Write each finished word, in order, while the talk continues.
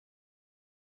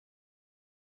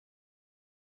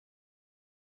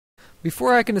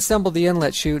Before I can assemble the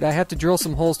inlet chute, I have to drill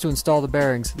some holes to install the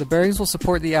bearings. The bearings will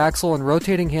support the axle and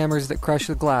rotating hammers that crush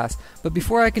the glass. But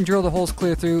before I can drill the holes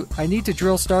clear through, I need to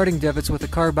drill starting divots with a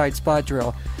carbide spot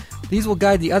drill. These will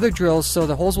guide the other drills so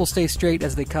the holes will stay straight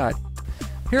as they cut.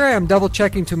 Here I am double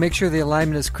checking to make sure the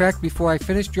alignment is correct before I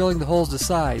finish drilling the holes to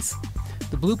size.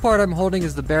 The blue part I'm holding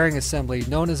is the bearing assembly,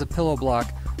 known as a pillow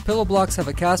block. Pillow blocks have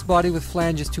a cast body with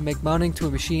flanges to make mounting to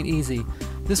a machine easy.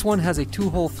 This one has a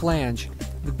 2-hole flange.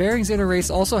 The bearing's inner race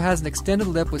also has an extended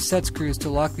lip with set screws to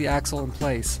lock the axle in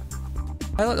place.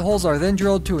 Pilot holes are then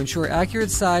drilled to ensure accurate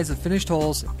size of finished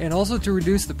holes and also to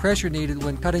reduce the pressure needed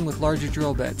when cutting with larger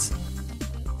drill bits.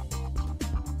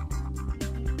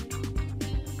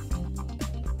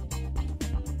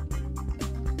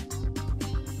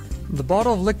 The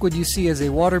bottle of liquid you see is a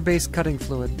water-based cutting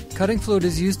fluid. Cutting fluid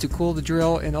is used to cool the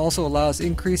drill and also allows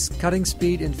increased cutting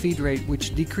speed and feed rate,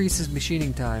 which decreases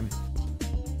machining time.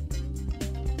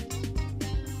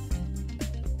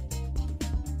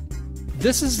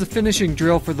 This is the finishing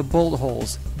drill for the bolt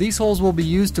holes. These holes will be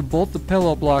used to bolt the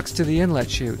pillow blocks to the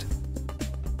inlet chute.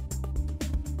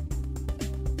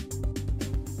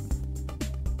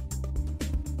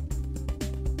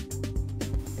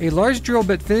 A large drill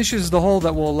bit finishes the hole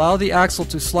that will allow the axle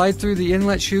to slide through the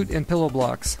inlet chute and pillow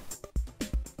blocks.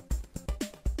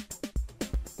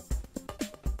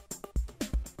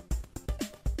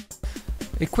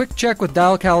 A quick check with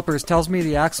dial calipers tells me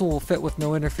the axle will fit with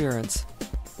no interference.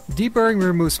 Deburring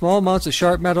removes small amounts of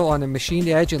sharp metal on the machined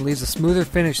edge and leaves a smoother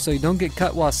finish so you don't get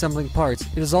cut while assembling parts.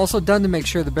 It is also done to make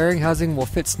sure the bearing housing will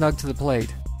fit snug to the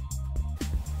plate.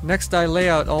 Next, I lay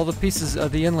out all the pieces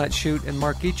of the inlet chute and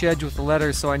mark each edge with the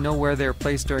letters so I know where they are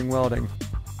placed during welding.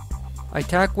 I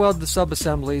tack weld the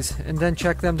sub-assemblies and then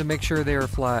check them to make sure they are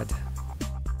flat.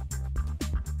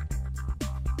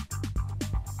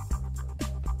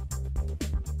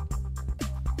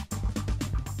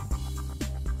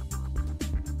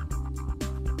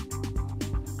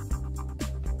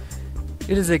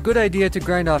 It is a good idea to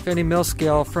grind off any mill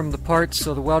scale from the parts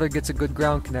so the welder gets a good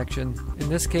ground connection. In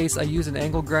this case, I use an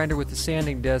angle grinder with a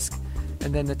sanding disc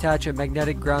and then attach a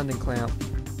magnetic grounding clamp.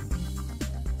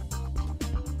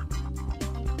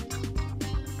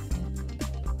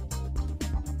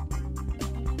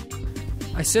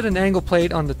 I sit an angle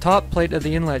plate on the top plate of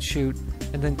the inlet chute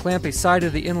and then clamp a side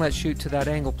of the inlet chute to that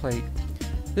angle plate.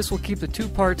 This will keep the two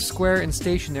parts square and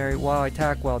stationary while I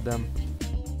tack weld them.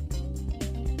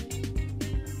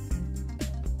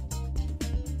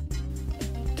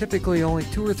 Typically, only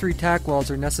 2 or 3 tack welds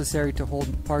are necessary to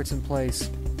hold parts in place.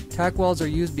 Tack welds are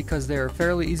used because they are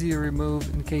fairly easy to remove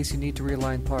in case you need to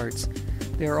realign parts.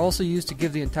 They are also used to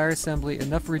give the entire assembly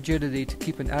enough rigidity to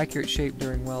keep an accurate shape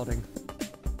during welding.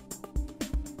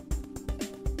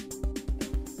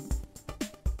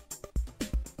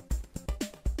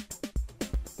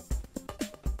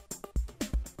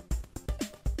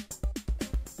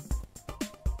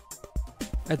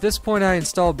 At this point, I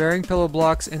install bearing pillow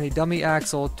blocks and a dummy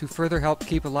axle to further help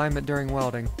keep alignment during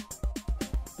welding.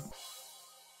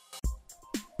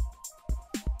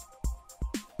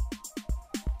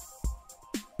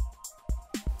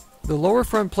 The lower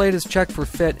front plate is checked for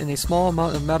fit and a small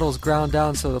amount of metal is ground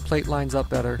down so the plate lines up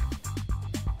better.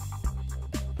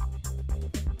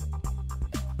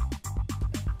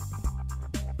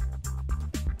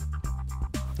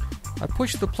 I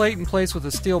push the plate in place with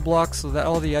a steel block so that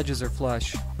all the edges are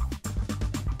flush.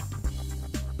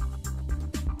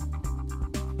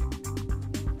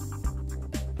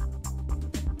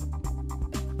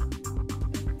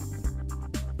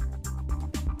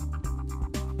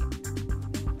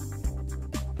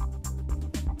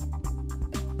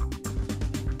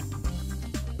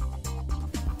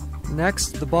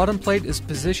 Next, the bottom plate is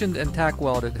positioned and tack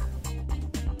welded.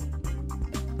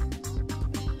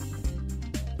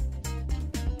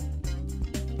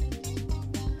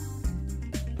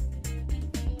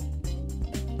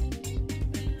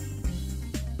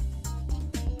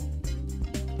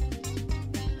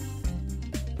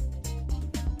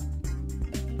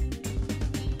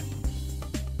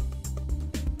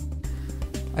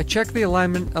 I check the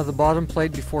alignment of the bottom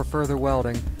plate before further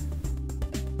welding.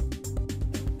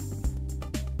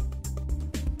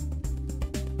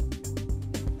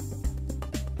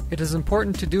 It is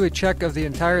important to do a check of the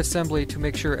entire assembly to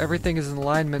make sure everything is in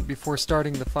alignment before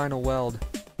starting the final weld.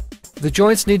 The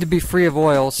joints need to be free of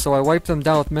oil, so I wipe them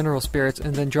down with mineral spirits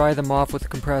and then dry them off with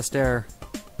compressed air.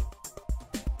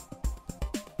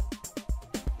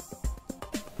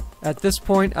 At this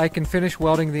point, I can finish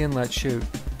welding the inlet chute.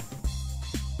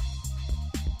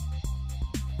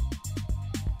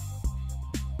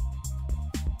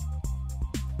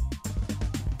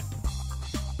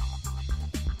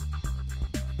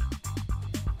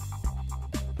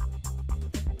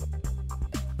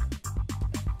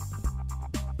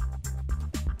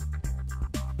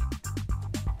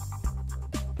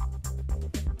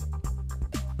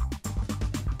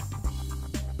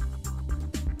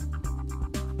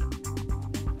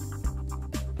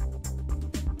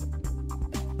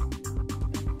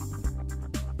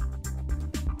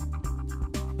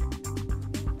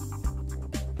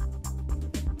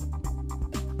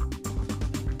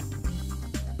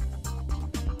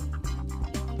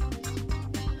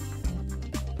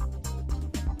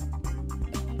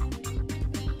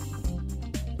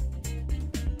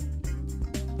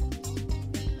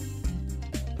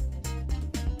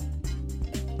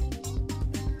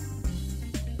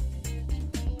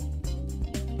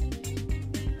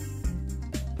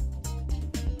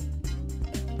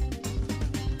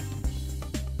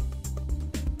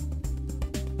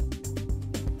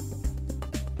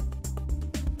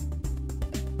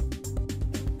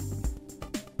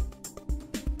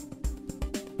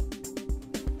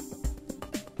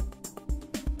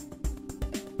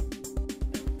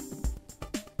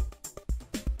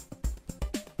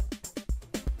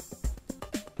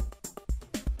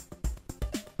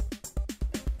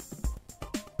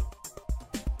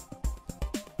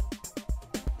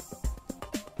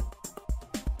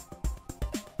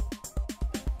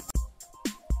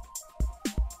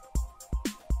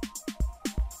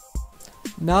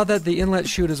 Now that the inlet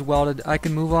chute is welded, I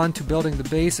can move on to building the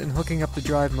base and hooking up the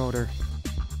drive motor.